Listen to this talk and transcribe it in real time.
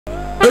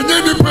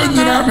Any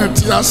penina na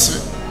tiase.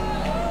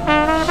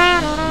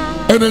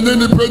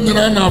 Any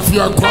penina na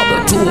afia kwa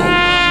beto.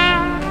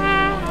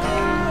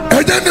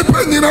 Any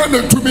penina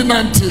na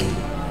tuminante.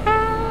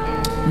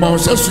 Ma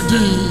osa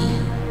sudi.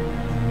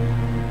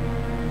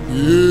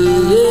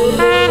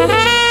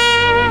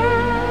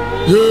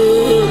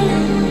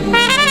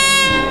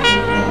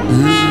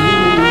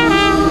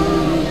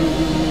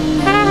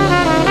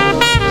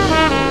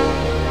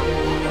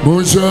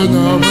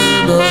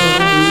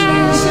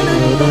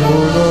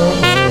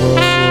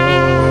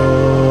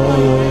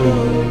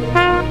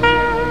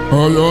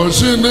 Ayo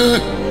sine,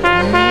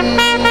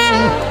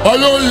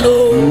 ayo iro,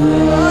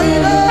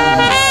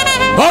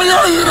 ayo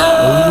iro.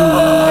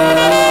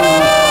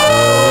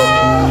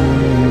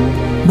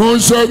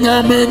 Monsanya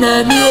mena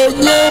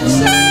mionyem,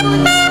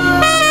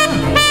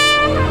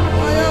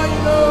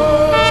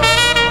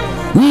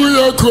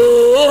 uya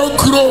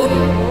kron,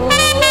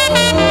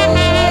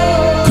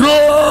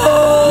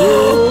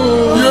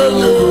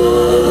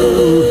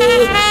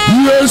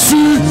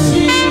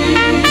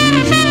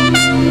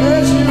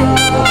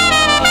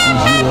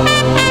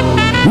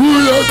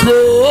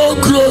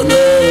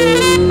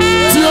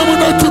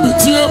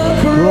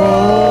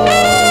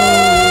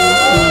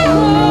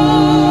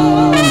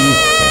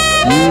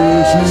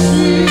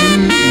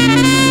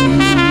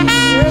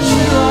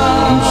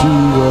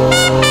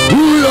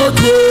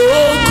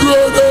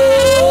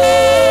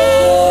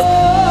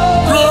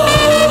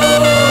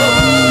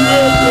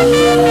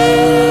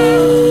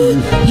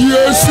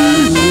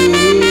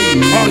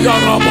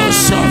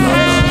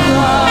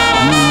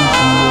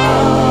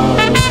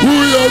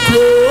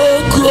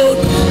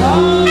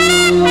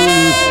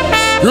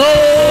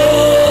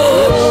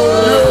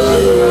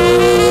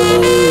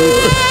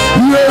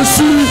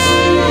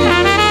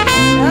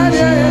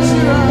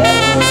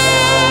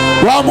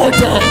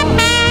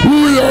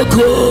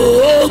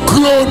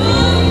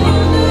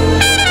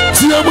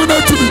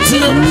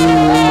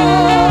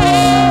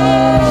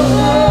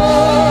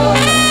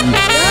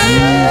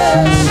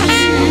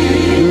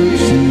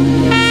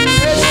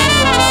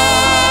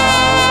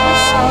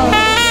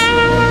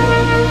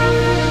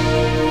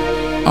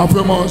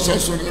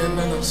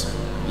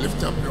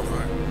 lift up your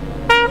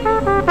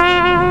hand.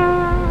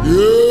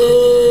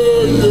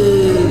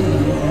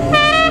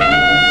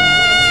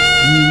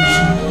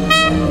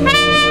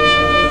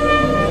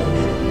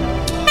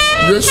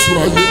 Yes,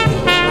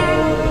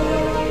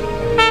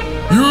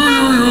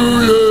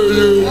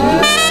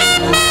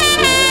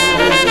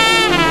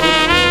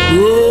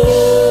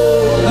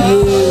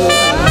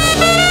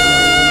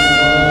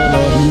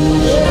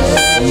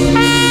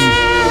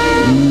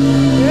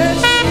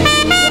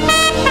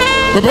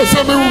 Papa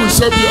Samuel will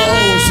say,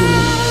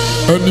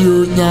 and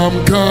you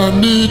nam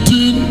can eat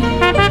in,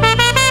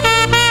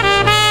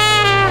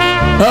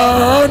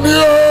 and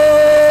you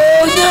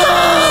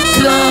nam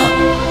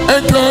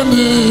can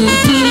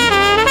eat in,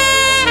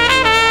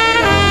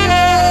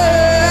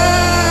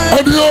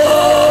 and you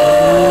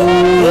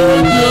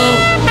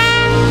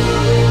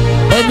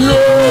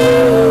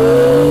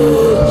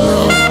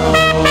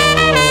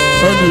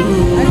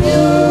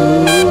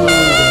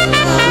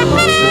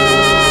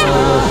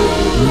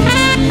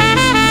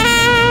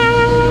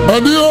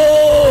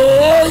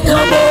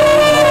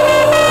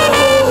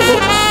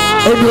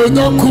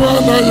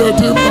Nakwana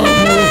yatima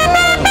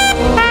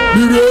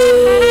dire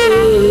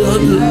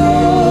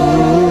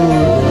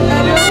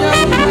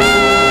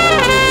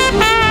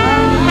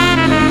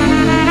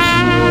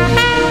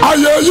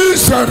ayeyi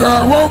sara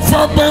won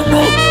fa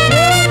banu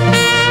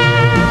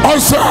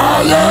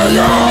osaya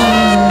ya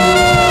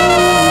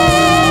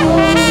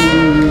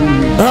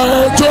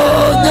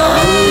ejonya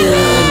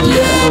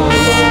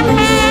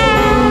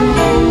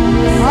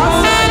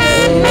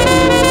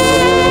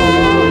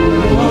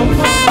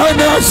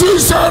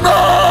Susana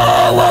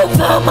wa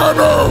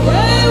famano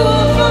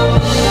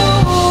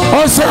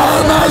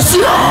Osana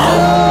sio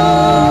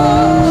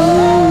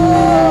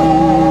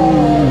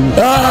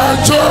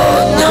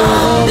Ajonya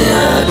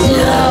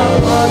media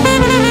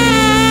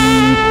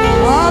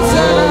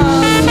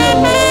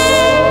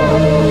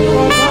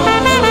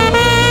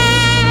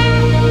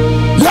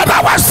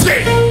Yada wasi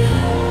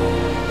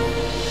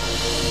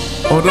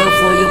Order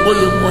for you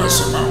boy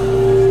mwasema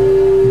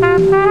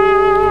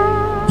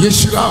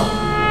Yeshira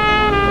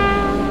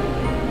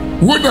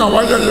Wuna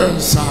waya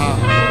yensa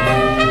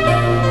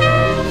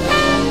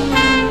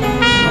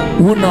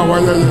Wuna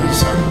waya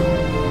yensa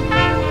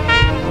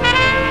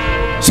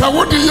Sa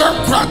wudi ya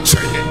kwache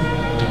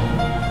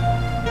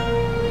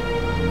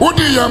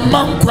Wudi ya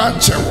man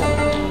kwache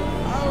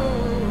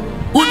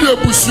Wudi ya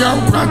busu ya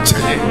kwache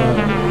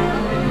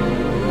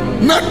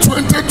Na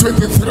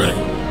 2023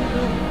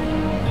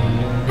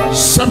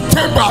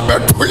 September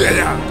abetoye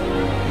ya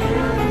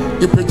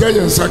Ipeja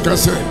yensa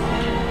kase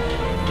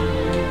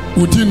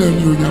Udina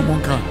nyunya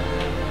monka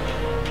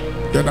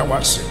Yana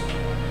wasi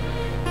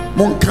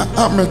Monka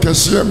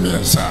amekesiye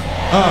miensa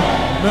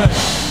Amen.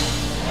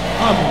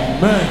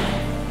 Amen.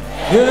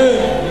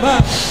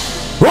 Amen.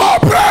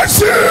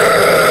 Operation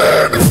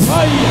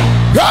Fire.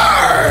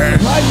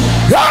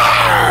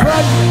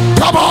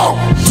 Come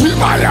on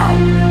Timaya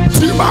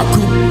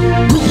baku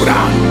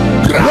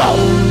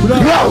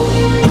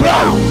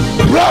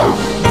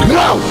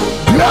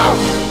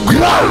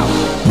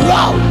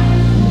ground.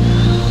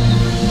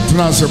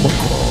 Tunase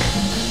boko.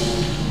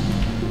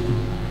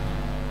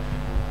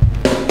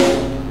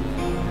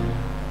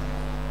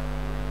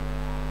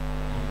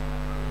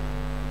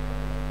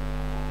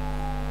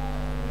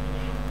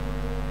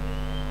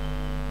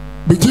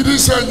 Bijidi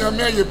say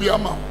nyame ye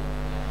biama.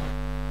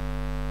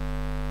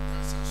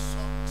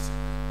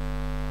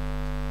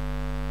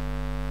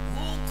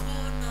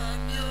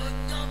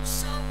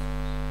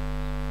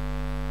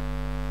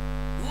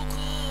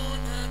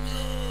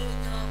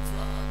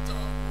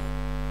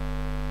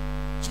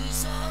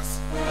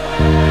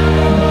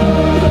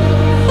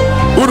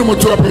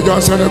 To a big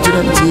answer to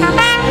them.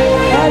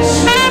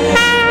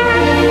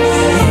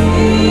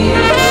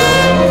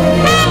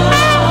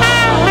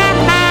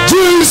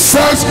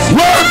 Jesus,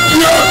 what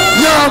you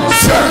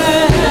said.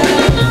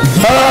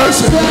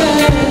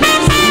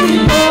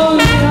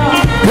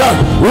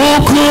 Who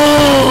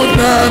could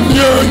and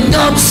you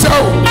yam so?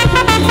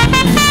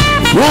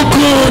 Who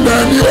could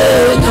and you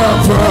yam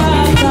for?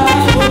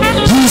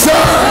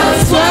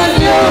 Jesus, what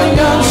you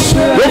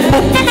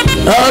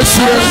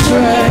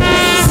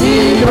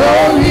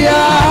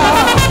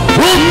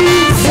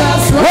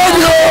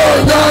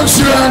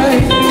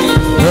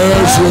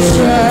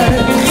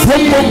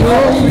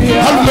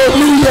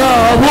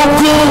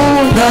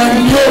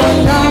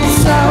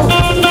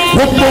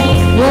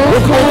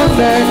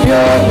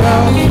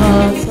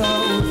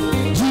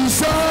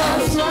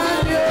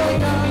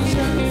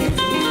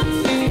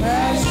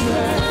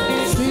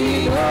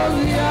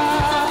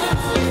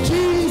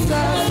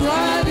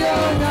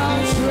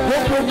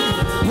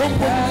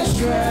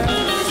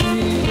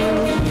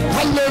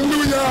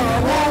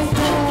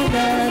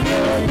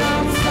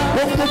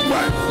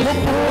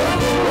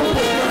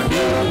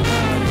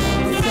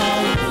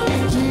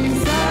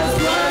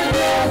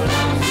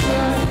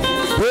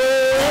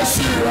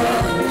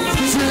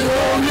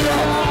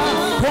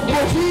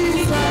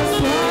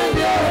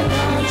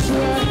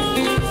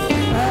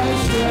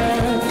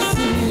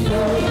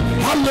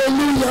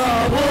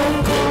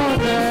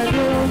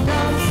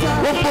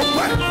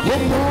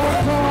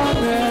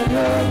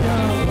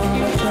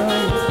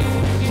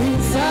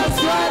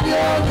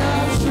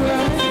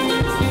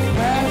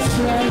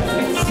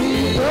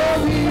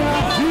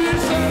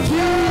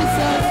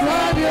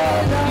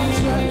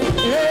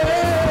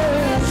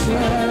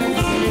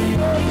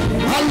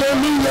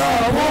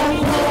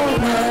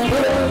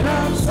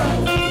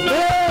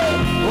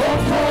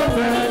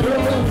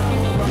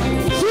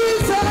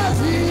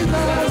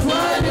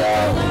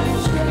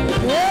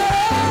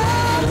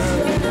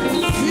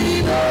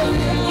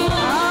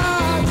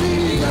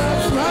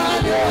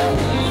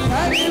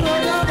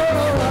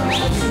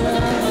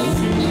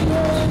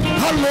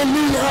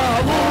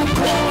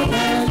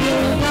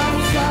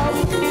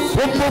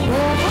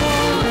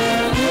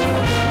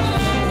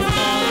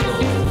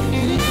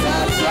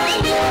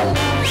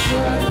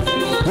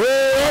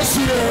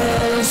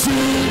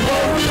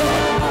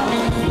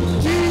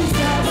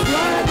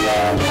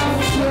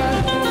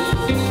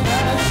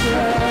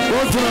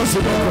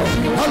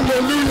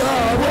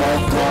Hallelujah.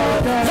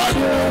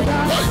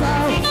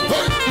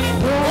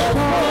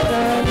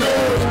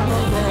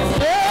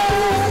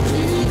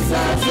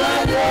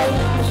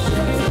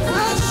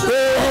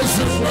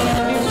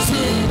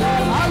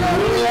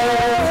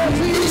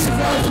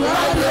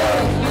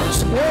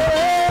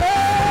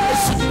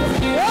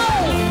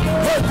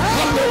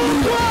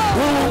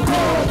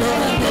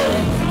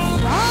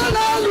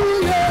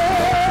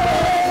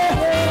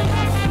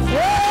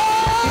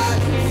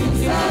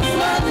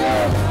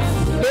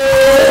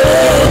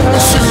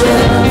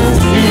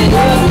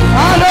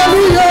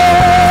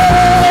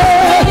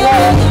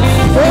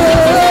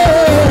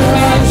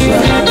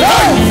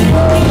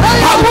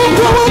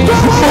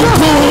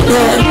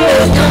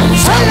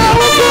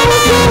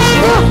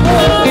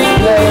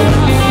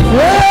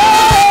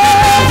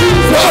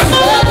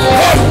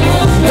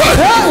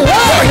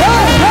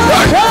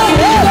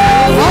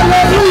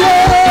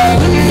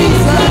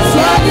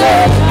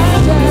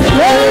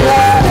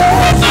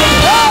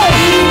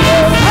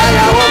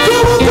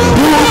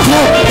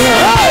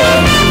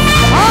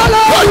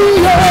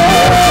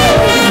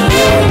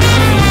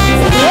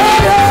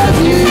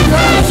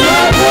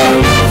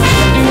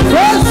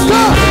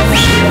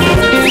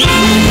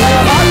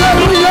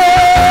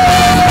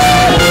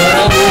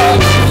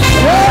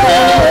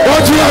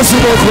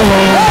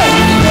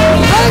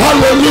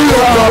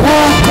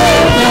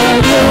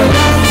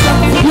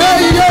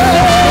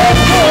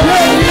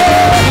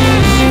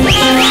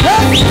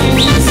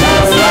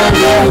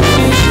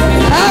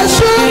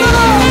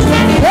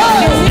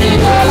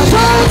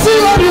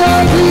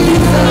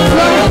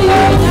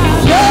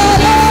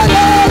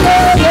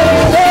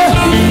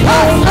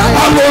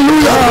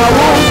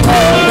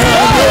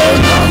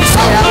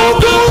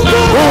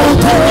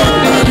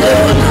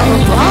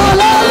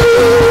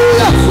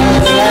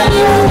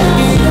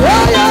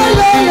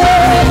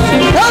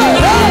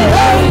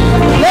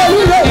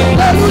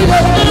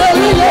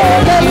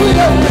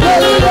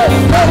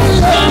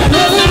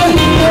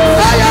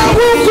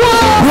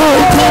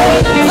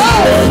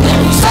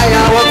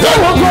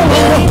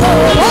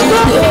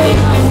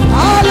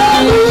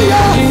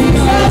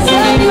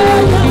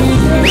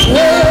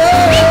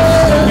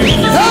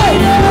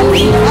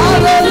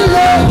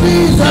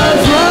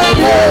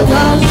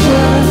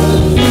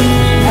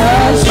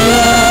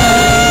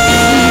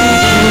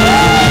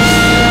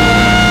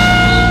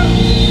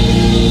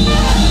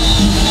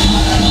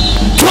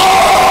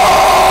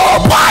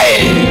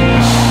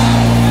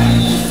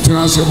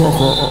 ase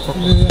boko.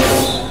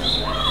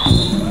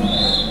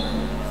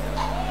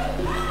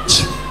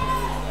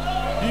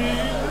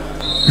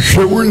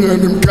 Shewunya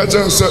nim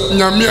kaja sa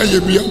nyame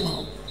ayebia ma.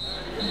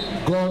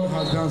 God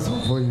has done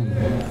something for you.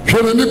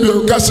 Shewunya ni bi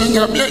kase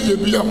nyame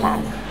ayebia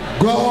ma.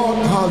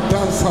 God has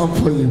done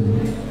something for you.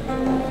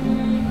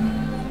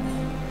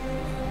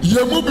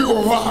 Yemu bi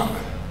wo ha.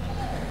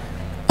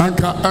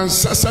 Anka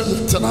ansasa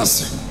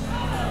tenase.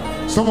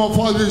 Some of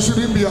us, we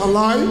shouldn't be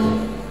alive.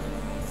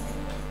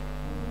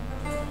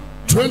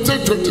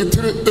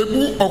 2023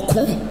 emu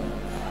oku.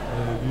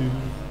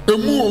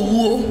 Emu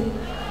owuo.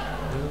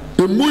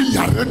 Emu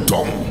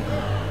yaredom.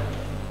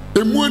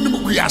 Emu enimu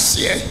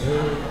guase.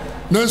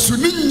 Nanso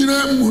ni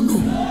nyina mu no.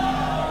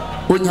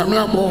 Onyame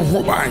abo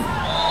ho ban.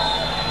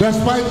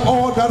 Despite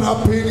all that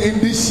happened in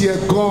this year,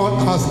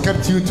 God has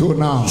kept you till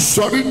now.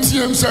 Sorry,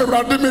 TM say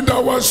Erade me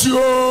da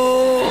wasio.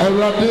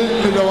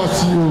 Erade me da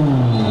wasio.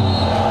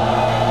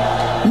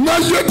 Na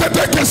yete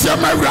kese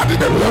ma Erade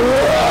de.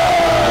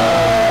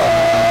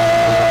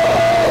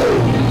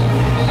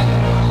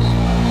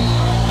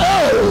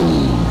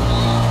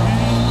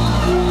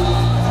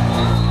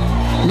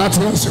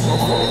 Naturally,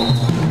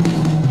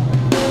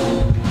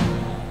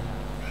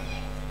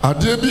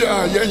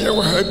 Adebia yeye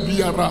wa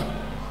biara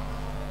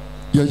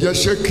yeye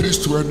she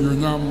Kristo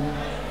anuonyam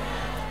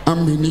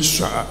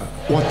aminisha.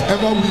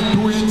 Whatever we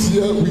do it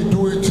here, we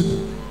do it to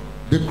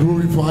the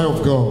glorify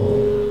of God.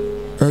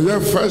 Eye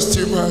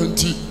festival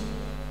nti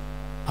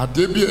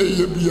Adebia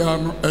yeye bia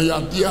no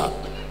eyadea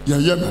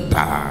yeye na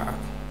da.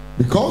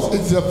 Because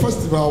it's a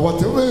festival,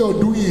 whatever you're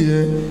doing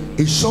here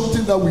is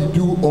something that we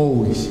do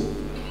always.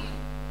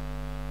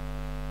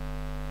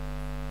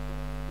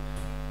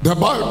 The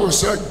Bible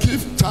said,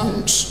 give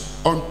thanks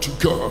unto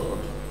God.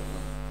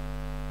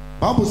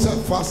 Bible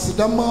said,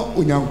 Fasidama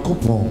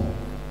unyankopon.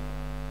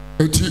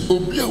 Eti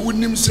obia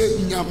wonim se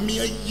nyame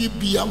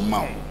ayebia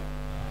ma.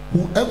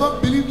 Whoever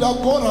believes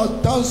that God has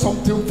done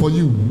something for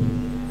you,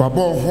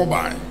 God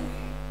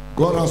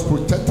has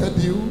protected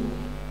you.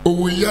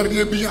 No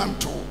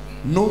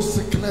No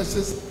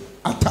sicknesses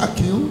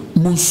attack you.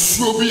 No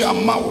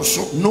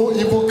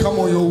evil come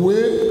on your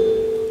way.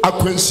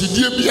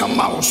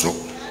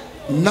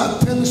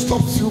 Nothing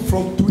stops you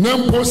from doing.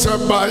 Even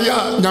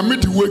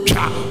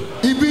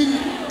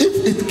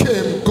if it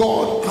came,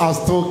 God has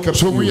still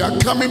kept you. So we are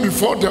coming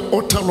before the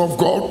altar of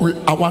God with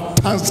our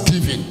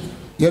thanksgiving.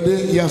 And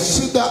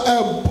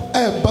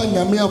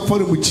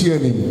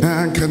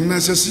can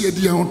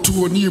necessarily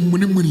to any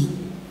muni.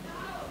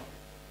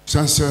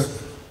 Since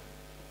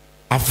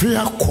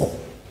Afriako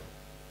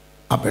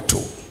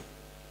Abeto.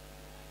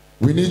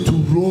 We need to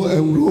roll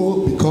and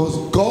roll because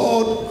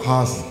God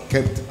has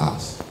kept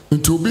us.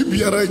 Into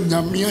bibiara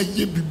nyamia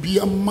ye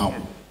bibia ma.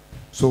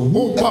 So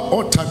over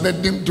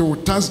alternating to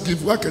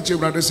thanksgiving wa kache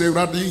brother say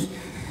brother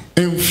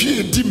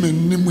enfie di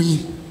mennimu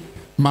yi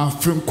ma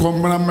fem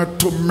komra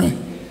meto me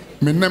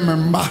ne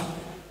memba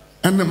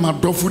ene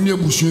madofo ne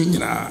abusu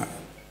nyina.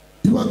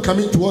 You are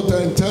coming to altar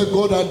and tell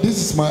God that this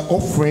is my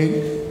offering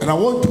and I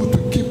want you to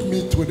keep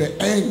me to the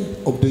end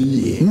of the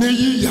year.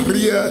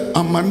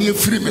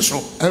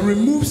 And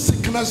remove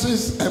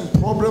sicknesses and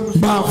problems.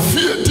 Let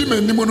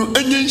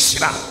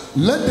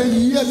the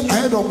years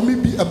ahead of me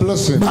be a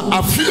blessing. Let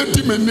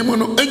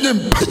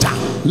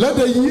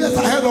the years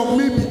ahead of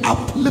me be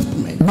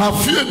upliftment.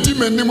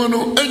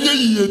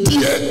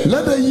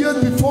 Let the years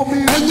before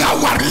me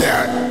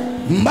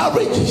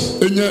marriages.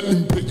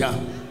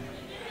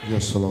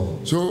 Yes,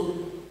 Lord. So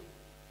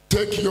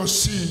take your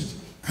seed,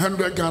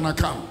 100 Ghana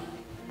come.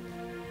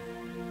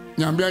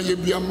 I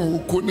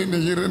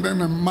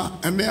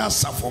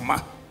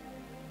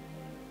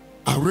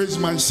raise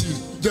my seed.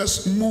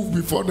 Just move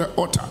before the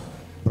altar.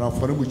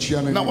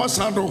 Now what's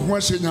out of when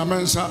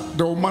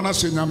the woman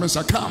say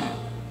come.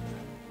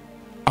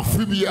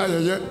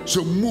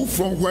 So move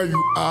from where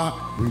you are,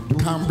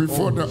 come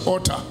before the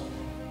altar.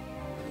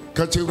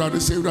 Catch you rather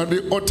say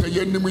rather altar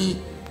enemy.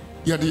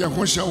 Yadi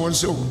Yahosha was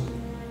so.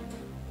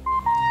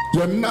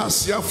 You're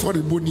Nasia for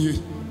the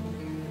Bunny.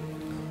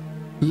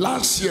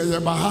 Last year,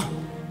 Yabaha,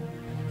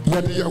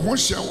 Yadi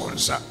Yahosha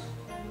was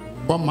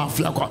one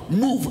mafia.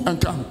 Move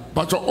and come,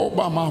 but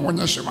Obama when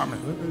you shimame.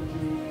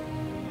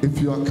 If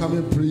you are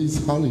coming,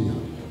 please, hallelujah.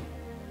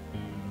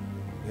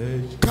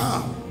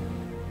 Come,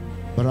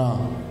 Bra,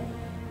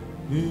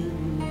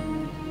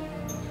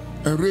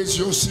 and raise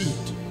your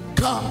seat.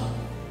 Come,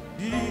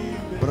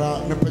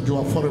 Bra, never you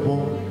are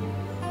affordable.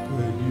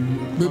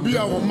 Maybe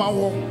I will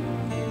mawo.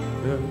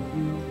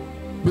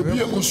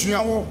 Maybe I will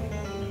share.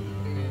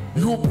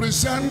 You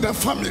present the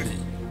family.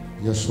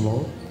 Yes,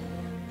 Lord.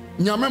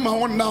 Nyamema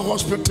wona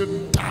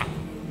hospital da.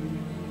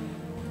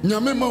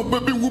 Nyamema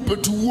baby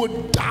whoop to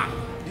wood da.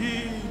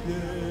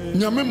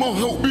 Nyamema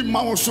help be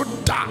ma so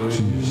da.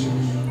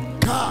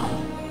 Come.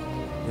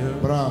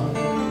 Bra.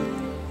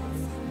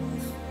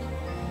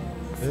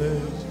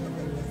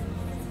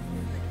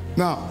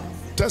 Now,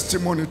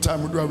 testimony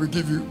time. I will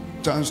give you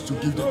chance to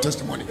give the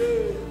testimony.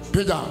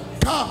 Peter,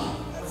 come.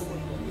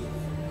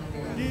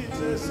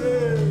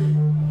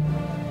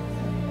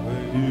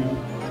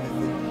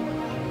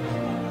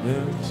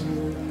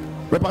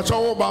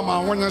 Repacho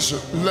Obama when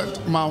you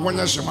let my when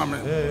you mammy.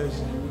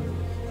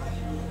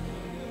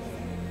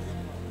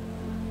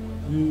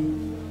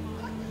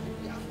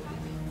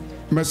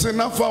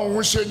 Messina for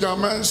wish your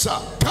man sa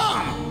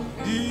come.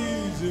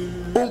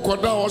 Uncle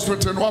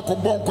hospital no ko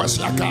bon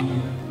kwasiaka.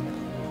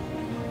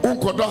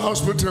 Uncle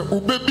hospital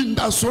ubebi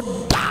nda so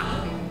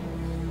da.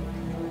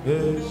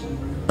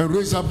 And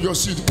raise up your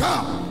seat.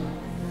 Come.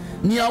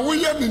 Nia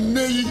woye ni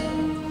nei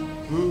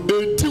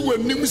eti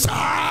wanim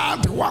sa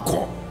de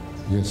wako.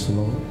 Yes,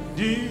 Lord.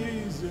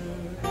 Jesus.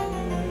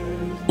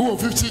 Who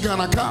 50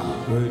 Ghana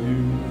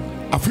come?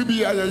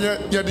 Afibi ya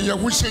de ya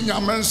hushe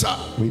nyamensa.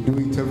 We do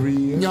it every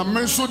year.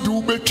 Nyamenso de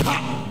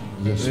ubetwa.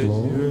 Yes,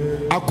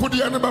 Lord. Akodi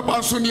ya ne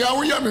baba so nia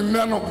woye ni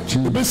neno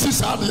ubesi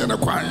sa de ne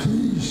kwan.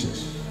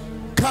 Jesus.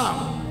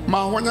 Come.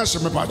 Ma wonya se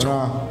me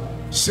pacho.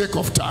 Sake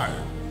of time.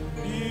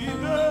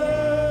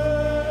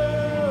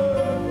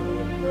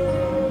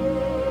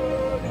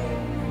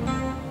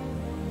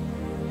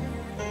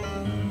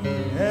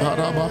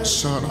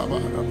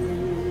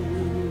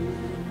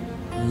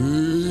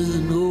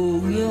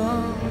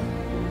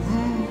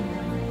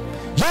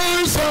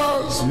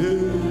 Jesus,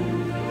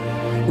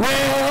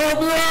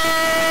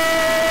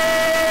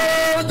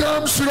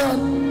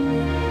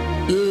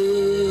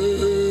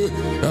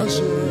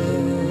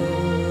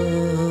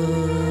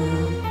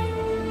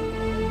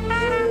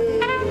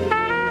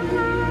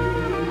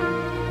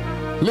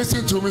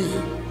 listen to me.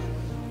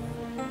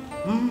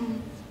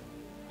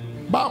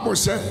 Bible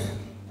says,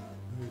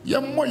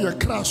 "Yemo ye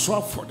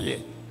kraswa for the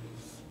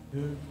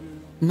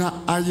na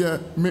aye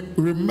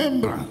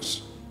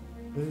remembrance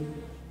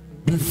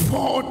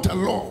before the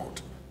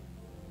Lord."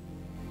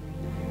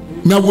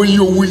 Now when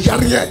you will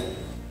yare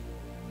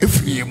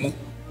ifriemu.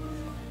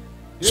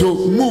 So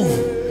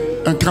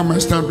move and come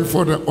and stand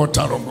before the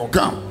altar of God.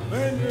 Come,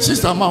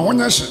 sister ma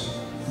wonyashe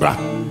bra.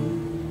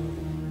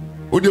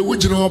 Ode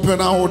wujina open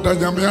na oda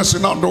nyame ase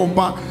na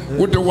domba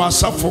ode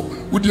wasafo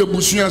ode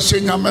abusu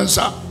ase nyame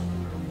nsa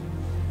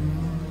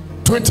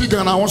 20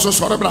 Ghana also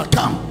sorry bra.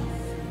 Come,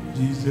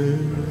 Jesus.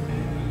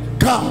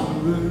 come.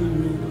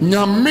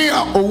 Nyame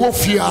a owo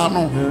fia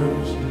no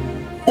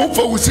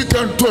ofa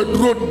usika nto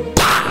aduro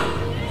da.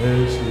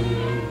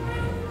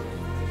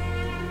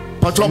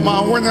 Patro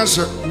ma wonya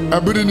se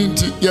abiri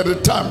nti ye the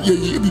time ye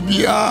yi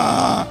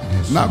bibia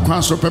na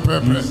kwan so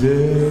pepepe.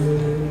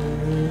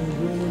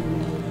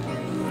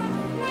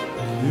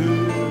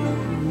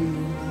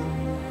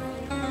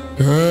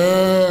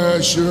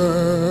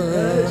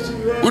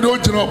 Udo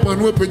jina pa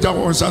no peja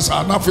won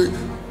sasa na fe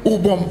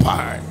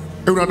ubompai.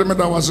 Ewurade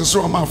meda wase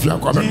so amafia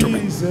kwa betumi.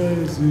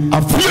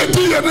 Afia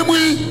ti ye ne mu.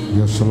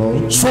 Yes,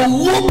 Lord. So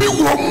wo bi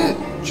wom.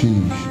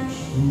 Jesus.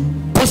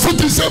 Kosi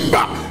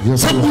December.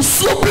 Yes, So Lord.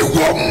 so bi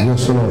wom.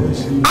 Yes, Lord.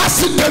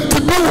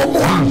 Accident bi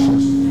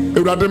wom.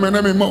 Ewurade me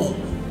na me mo.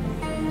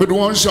 But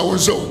one shall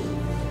so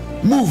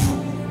move.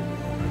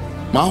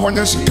 Ma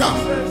honya sika.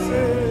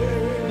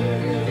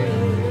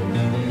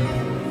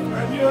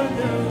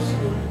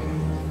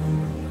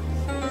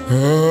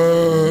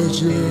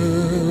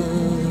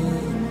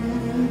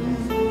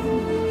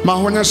 Ma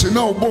honya se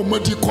na obo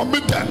mati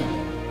committed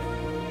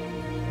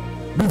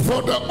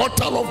before the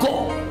altar of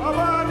God.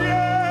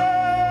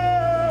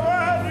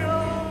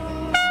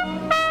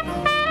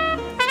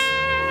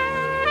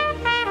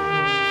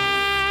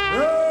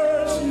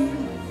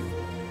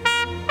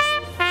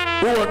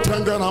 Oh,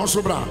 Tanga now,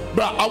 so bra.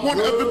 I want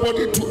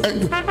everybody to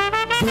end. Come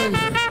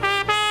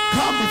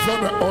before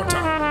the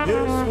altar.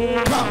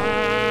 Come.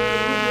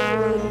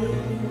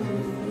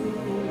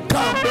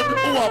 Come, baby.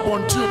 Oh, I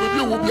want you. Baby,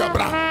 you will be a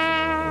bra.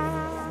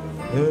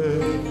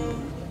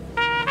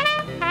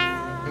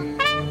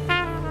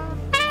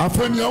 I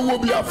find you will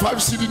be a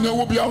 5 city. You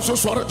will be also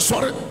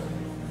sorry.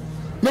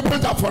 No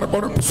put up for a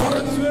bottle.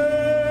 Sorry.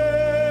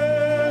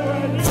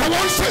 For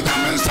one say that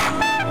answer.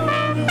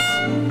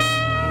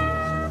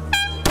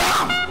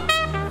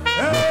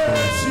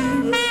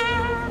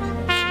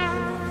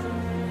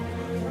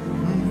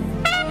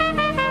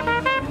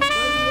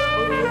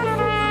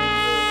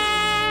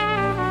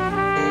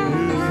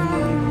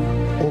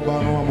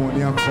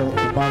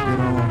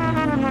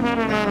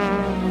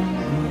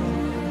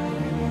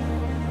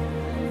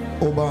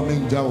 Oba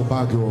minja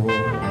obagyo.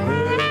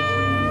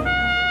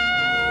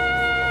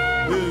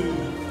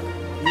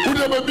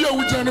 Ude baby a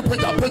wujane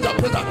peja.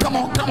 Come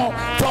on.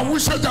 For we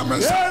say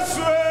jamensa.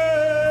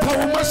 For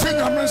we must say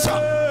jamensa.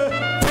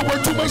 For we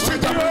to must say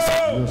jamensa.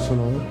 Yes,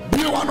 Lord.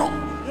 Be one.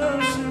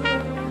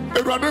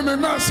 Ewurade me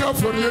na se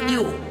afori ani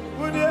o.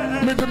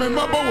 Me de me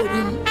maba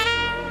wodin.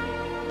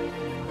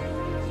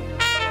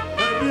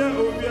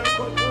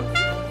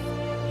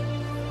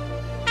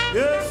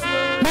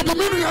 Me de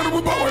me ni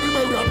anu ba wodin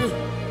ewurade.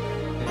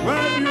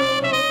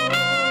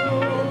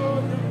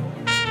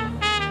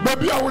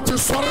 Baby, I want to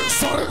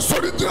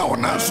sorry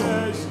down now.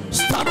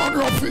 Stand on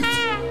your feet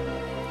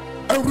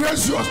and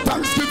raise your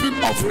Thanksgiving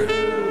offering.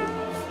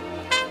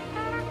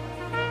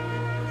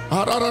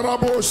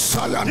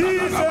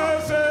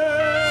 Jesus.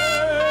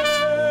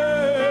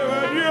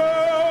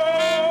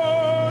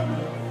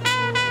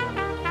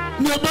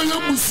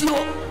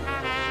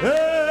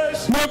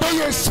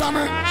 Nabaya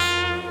Sana,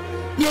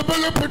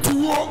 Nabaya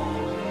Petuo,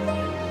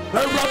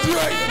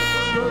 Radia,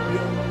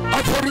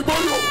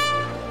 Aforiboyo,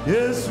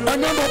 yes,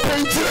 another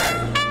painter.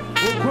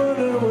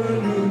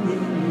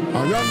 I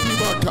am the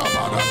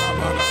Bakabana.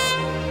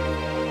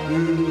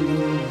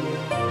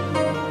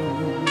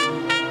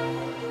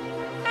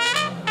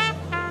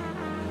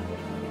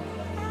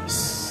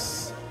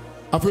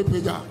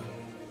 Afepeja,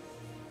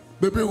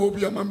 baby will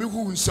be a mammy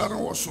who is son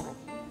or so.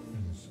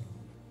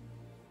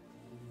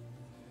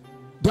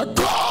 The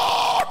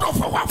God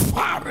of our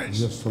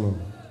fathers. Yes, Lord.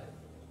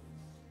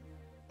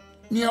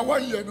 Near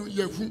one year, no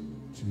yefu.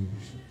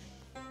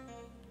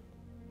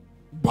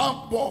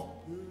 Bambo.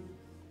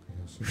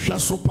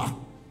 Shasopa.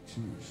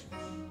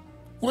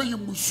 Where you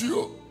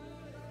monsieur?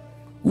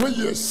 Where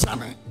you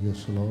son?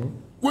 Yes, Lord.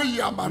 Where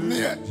you are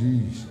mania?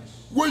 Jesus.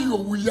 Where you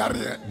are?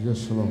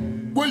 Yes,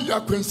 Lord. Where you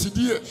are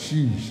considered?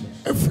 Jesus.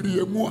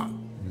 Every moi.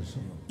 Yes,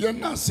 Lord. You're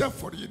not self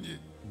for you.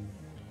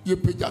 You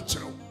pay that.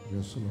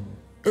 Yes, Lord.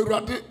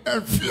 Erade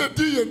enfie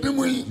di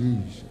yedemu yi.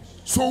 Jesus.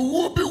 So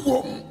wo bi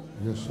wom.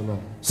 Yes, Lord.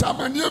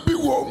 Samania bi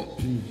wom.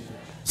 Jesus.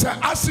 Say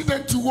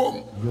accident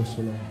wom. Yes,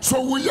 Lord.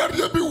 So wo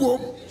yare bi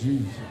wom.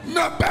 Jesus.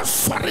 Na be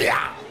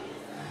soria.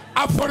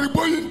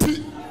 Aforibo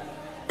yinti.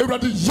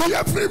 Erade ye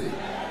afrim.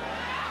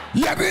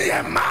 Yede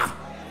yema.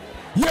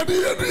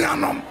 Yede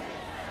yanom.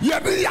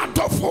 Yede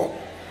yadofo.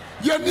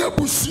 Yede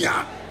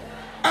abusia.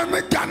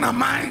 Ame Ghana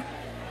man.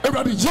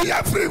 Erade ye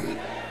afrim.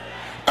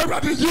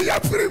 Erade ye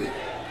afrim.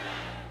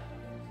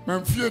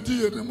 Mamfie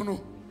di yedem no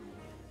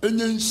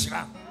enye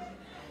nhyira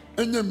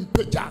enye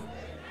mpagya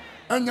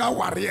enye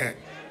aware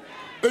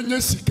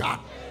enye sika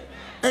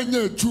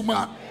enye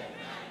adwuma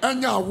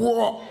enye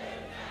awo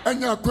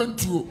enye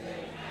akwantuo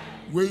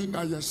wei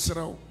na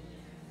yesrew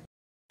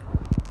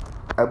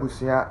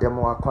abusia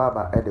yemo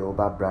akwaba e de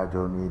oba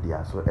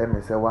BrajohnMedia so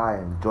eme se wa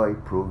enjoy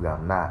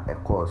program na e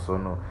course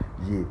no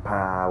ye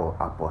pa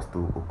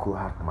Apostle Oko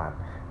Hackman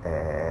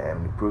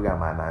the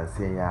program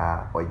announcing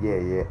ya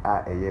oye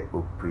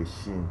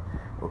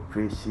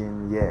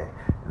operation yeah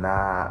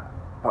na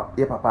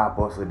ye papa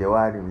Apostle the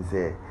one him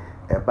say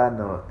eba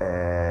no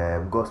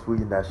gospel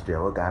industry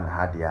o Ghana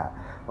hadia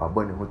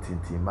waboni ho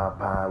tintima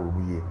pa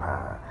omuye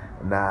pa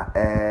na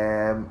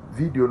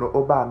video no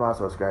oba no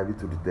subscribe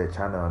to the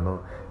channel no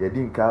ye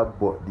dinka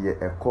bo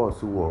the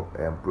course wo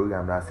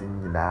program na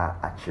sin nyina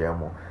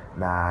akyeremo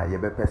na ye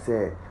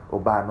bepese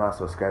oba no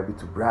subscribe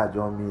to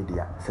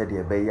BrajohnMedia said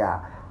ye be ya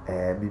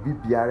bibi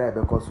biara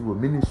ebe koso wo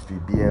ministry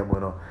bia mu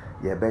no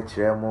ye be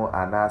kyerɛ mu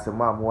anase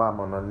mu amoa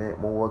mo no ne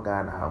mo wo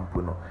Ghana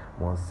hampu no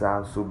mo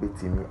nsa so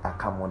betimi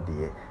aka mo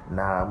de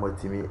na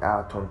motimi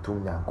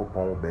atontom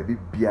Nyankopɔn ba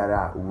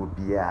biara wo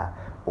bia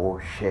o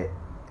hwɛ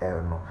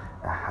no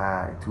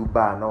aha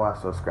tuba no wa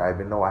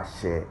subscribe no wa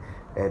share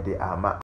de ama